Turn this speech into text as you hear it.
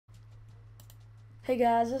Hey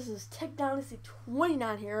guys, this is Tech Dynasty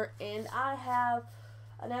 29 here, and I have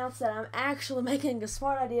announced that I'm actually making a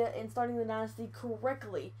smart idea and starting the Dynasty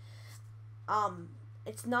correctly. Um,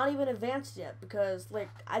 it's not even advanced yet because,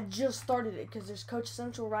 I just started it because there's Coach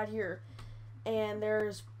Central right here, and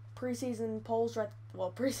there's preseason polls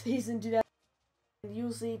preseason 2000,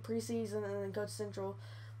 you'll see preseason and then Coach Central.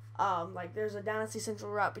 There's a Dynasty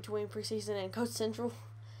Central route between preseason and Coach Central.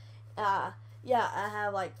 Uh, yeah, I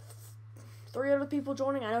have three other people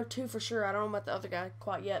joining. I know two for sure. I don't know about the other guy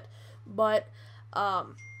quite yet, but I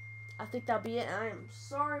think that'll be it. And I am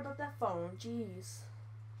sorry about that phone. Jeez,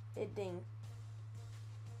 it dinged.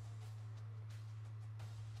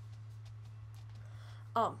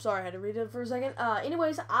 Sorry, I had to read it for a second.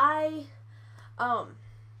 Anyways, yeah,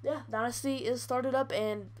 Dynasty is started up,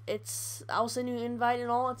 and I'll send you an invite and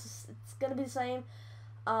all. It's gonna be the same.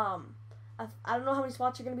 Um, I don't know how many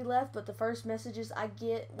spots are going to be left, but the first messages I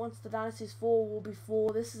get once the Dynasty is full will be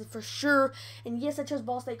full. This is for sure. And yes, I chose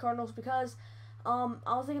Ball State Cardinals because I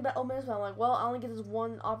was thinking about Ole Miss, but I'm like, well, I only get this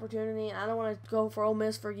one opportunity, and I don't want to go for Ole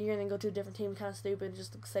Miss for a year and then go to a different team. Kind of stupid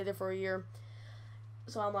just to stay there for a year.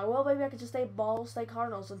 So I'm like, well, maybe I could just stay Ball State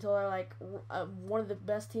Cardinals until they're one of the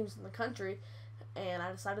best teams in the country. And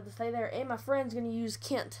I decided to stay there. And my friend's going to use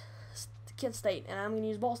Kent State, and I'm going to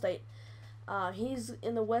use Ball State. He's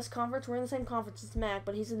in the West Conference. We're in the same conference as Mac,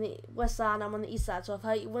 but he's in the West side and I'm on the East side. So if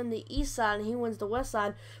I win the East side and he wins the West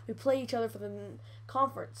side, we play each other for the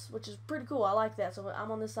conference, which is pretty cool. I like that. So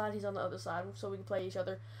I'm on this side, he's on the other side, so we can play each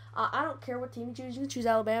other. I don't care what team you choose. You can choose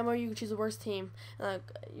Alabama or you can choose the worst team.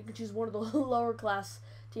 You can choose one of the lower class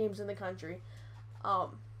teams in the country.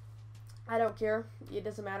 I don't care. It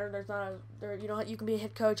doesn't matter. You can be a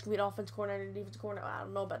head coach, you can be an offense coordinator, defense coordinator. I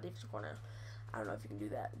don't know about defense coordinator. I don't know if you can do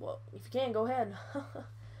that. Well, if you can, go ahead.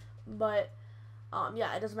 But,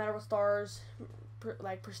 yeah, it doesn't matter what stars,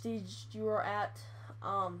 prestige you are at.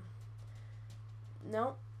 No.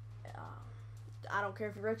 I don't care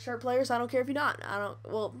if you're redshirt players. I don't care if you're not.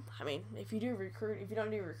 If you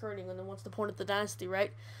don't do recruiting, then what's the point of the Dynasty,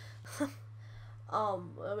 right? What's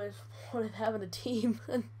the point of having a team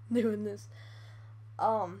and doing this?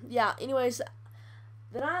 Yeah, anyways,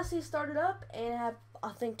 the Dynasty started up and have, I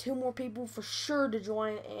think, two more people for sure to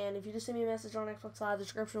join. And if you just send me a message on Xbox Live, the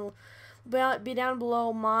description will be down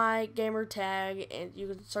below my gamer tag, and you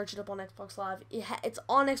can search it up on Xbox Live. It's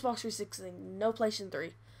on Xbox 360, no PlayStation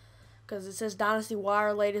 3, because it says Dynasty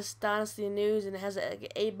Wire, latest Dynasty news, and it has an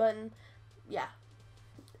A button. Yeah,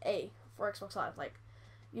 A for Xbox Live.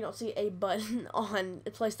 You don't see a button on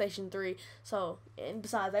PlayStation 3. So, and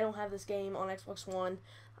besides, they don't have this game on Xbox One.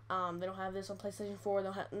 They don't have this on PlayStation 4.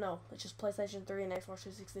 It's just PlayStation 3 and Xbox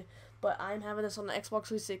 360. But I'm having this on the Xbox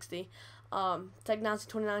 360. Tech Dynasty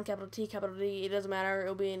 29, capital T, capital D. It doesn't matter.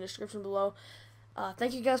 It'll be in the description below.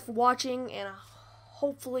 Thank you guys for watching, and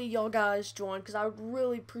hopefully y'all guys join, because I would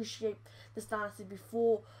really appreciate this Dynasty be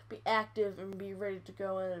full, be active, and be ready to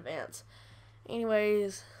go in advance.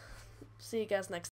 Anyways, see you guys next time.